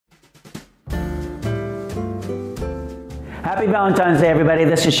Happy Valentine's Day, everybody.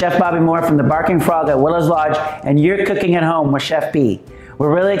 This is Chef Bobby Moore from the Barking Frog at Willow's Lodge, and you're cooking at home with Chef B.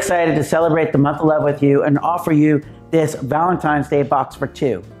 We're really excited to celebrate the month of love with you and offer you this Valentine's Day box for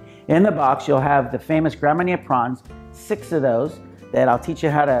two. In the box, you'll have the famous Marnier prawns, 6 of those that I'll teach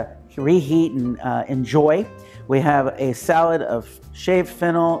you how to reheat and enjoy. We have a salad of shaved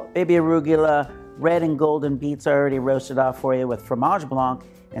fennel, baby arugula, red and golden beets already roasted off for you with fromage blanc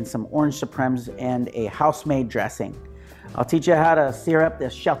and some orange supremes and a house-made dressing. I'll teach you how to sear up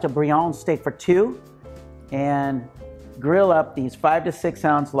this Chateaubriand steak for two and grill up these 5 to 6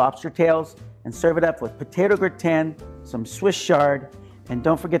 ounce lobster tails and serve it up with potato gratin, some Swiss chard, and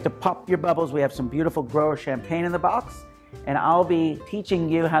don't forget to pop your bubbles. We have some beautiful grower champagne in the box, and I'll be teaching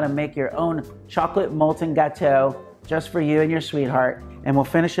you how to make your own chocolate molten gateau just for you and your sweetheart. And we'll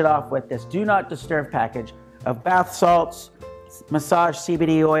finish it off with this do not disturb package of bath salts, massage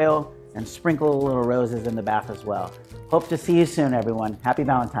CBD oil, and sprinkle little roses in the bath as well. Hope to see you soon, everyone. Happy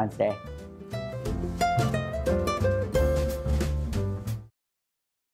Valentine's Day.